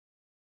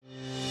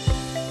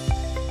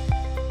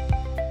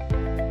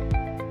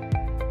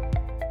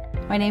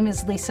My name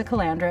is Lisa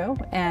Calandro,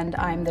 and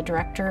I'm the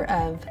Director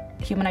of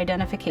Human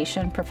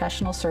Identification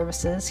Professional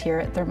Services here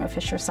at Thermo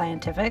Fisher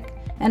Scientific.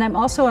 And I'm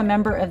also a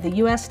member of the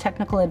U.S.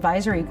 Technical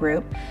Advisory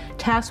Group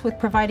tasked with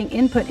providing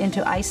input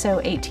into ISO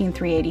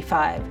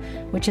 18385,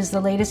 which is the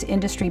latest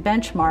industry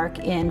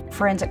benchmark in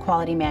forensic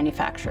quality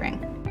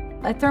manufacturing.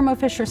 At Thermo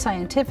Fisher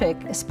Scientific,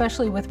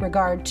 especially with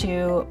regard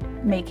to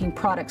making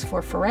products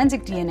for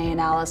forensic DNA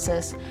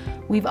analysis,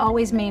 we've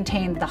always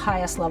maintained the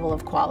highest level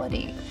of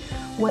quality.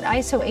 What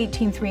ISO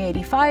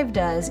 18385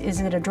 does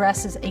is it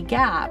addresses a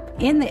gap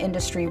in the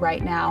industry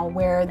right now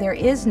where there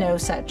is no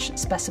such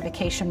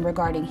specification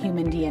regarding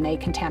human DNA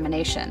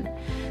contamination.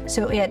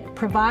 So it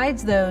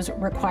provides those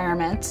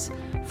requirements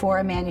for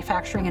a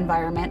manufacturing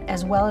environment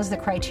as well as the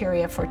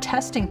criteria for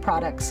testing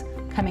products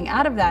coming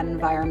out of that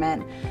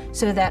environment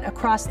so that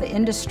across the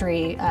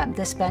industry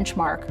this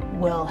benchmark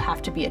will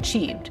have to be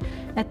achieved.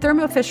 At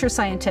Thermo Fisher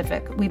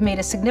Scientific, we've made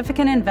a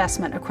significant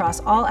investment across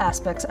all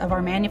aspects of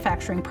our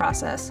manufacturing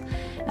process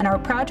and are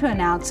proud to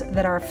announce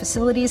that our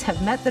facilities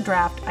have met the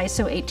draft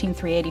ISO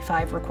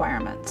 18385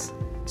 requirements.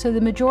 So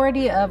the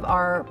majority of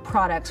our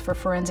products for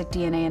forensic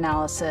DNA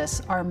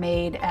analysis are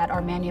made at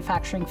our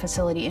manufacturing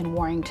facility in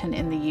Warrington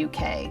in the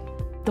UK.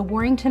 The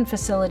Warrington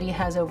facility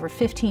has over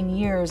 15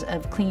 years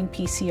of clean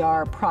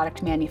PCR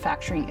product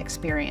manufacturing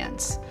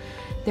experience.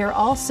 They're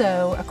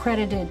also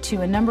accredited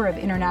to a number of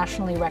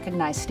internationally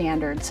recognized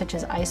standards such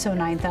as ISO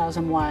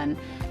 9001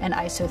 and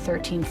ISO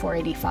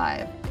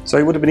 13485. So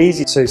it would have been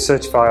easy to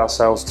certify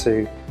ourselves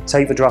to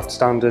take the draft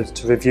standard,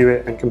 to review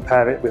it and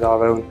compare it with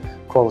our own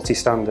quality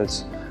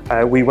standards.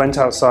 We went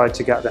outside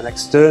to get an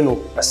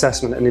external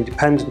assessment, an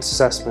independent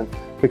assessment,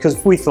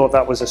 because we thought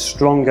that was a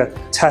stronger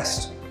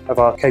test of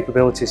our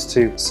capabilities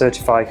to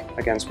certify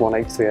against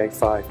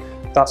 18385.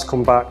 That's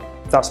come back,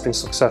 that's been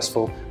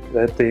successful.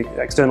 The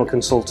external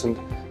consultant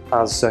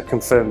has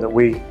confirmed that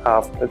we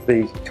have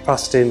the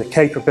capacity and the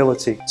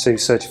capability to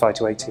certify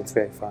to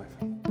 18385.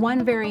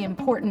 One very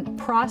important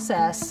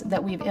process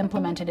that we've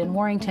implemented in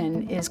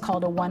Warrington is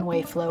called a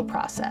one-way flow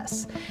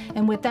process.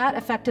 And what that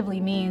effectively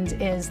means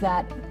is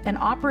that an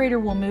operator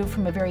will move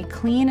from a very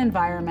clean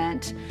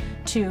environment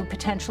to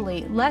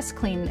potentially less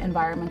clean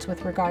environments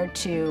with regard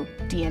to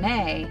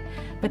DNA,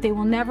 but they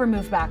will never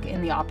move back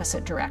in the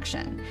opposite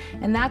direction.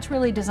 And that's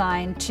really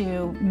designed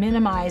to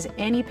minimize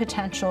any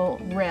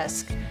potential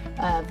risk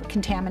of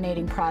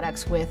contaminating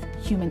products with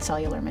human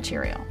cellular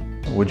material.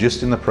 We're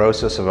just in the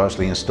process of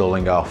actually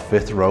installing our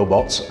 5th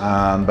robot,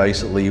 and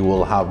basically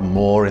we'll have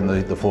more in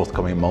the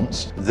forthcoming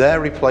months. They're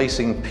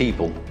replacing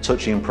people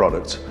touching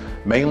product,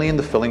 mainly in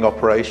the filling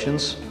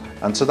operations,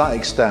 and to that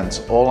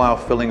extent all our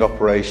filling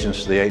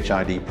operations for the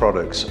HID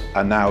products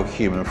are now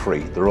human free.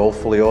 They're all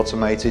fully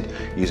automated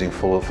using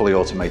fully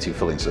automated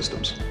filling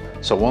systems.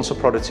 So once a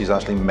product is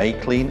actually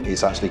made clean,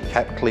 it's actually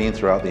kept clean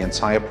throughout the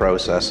entire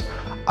process,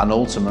 and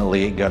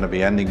ultimately it's going to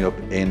be ending up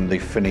in the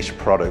finished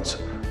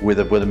product with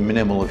a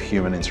minimal of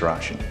human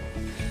interaction.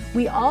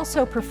 We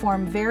also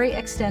perform very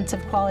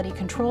extensive quality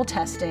control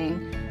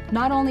testing,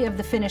 not only of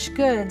the finished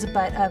goods,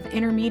 but of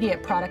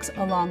intermediate products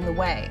along the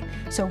way.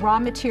 So raw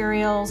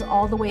materials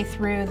all the way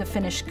through the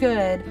finished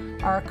good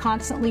are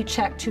constantly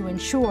checked to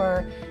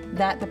ensure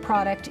that the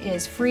product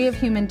is free of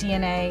human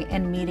DNA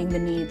and meeting the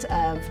needs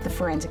of the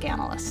forensic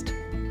analyst.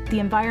 The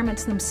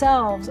environments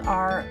themselves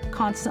are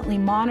constantly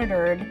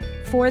monitored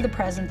for the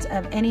presence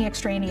of any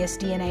extraneous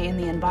DNA in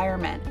the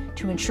environment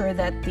to ensure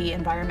that the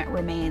environment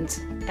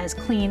remains as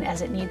clean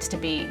as it needs to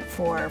be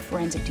for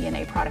forensic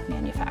DNA product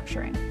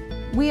manufacturing.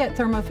 We at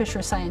Thermo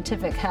Fisher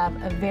Scientific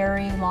have a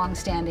very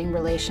long-standing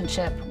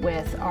relationship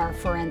with our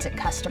forensic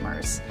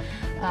customers.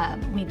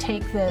 We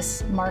take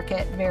this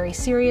market very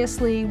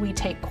seriously. We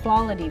take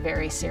quality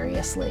very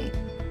seriously.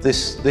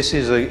 This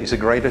is a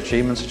great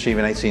achievement,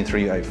 achieving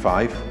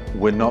 18385.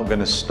 We're not going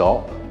to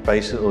stop.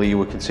 Basically,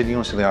 we're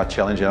continuously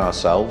challenging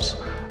ourselves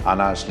and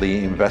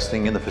actually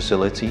investing in the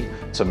facility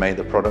to make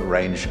the product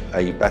range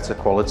a better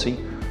quality,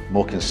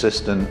 more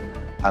consistent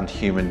and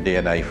human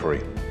DNA free.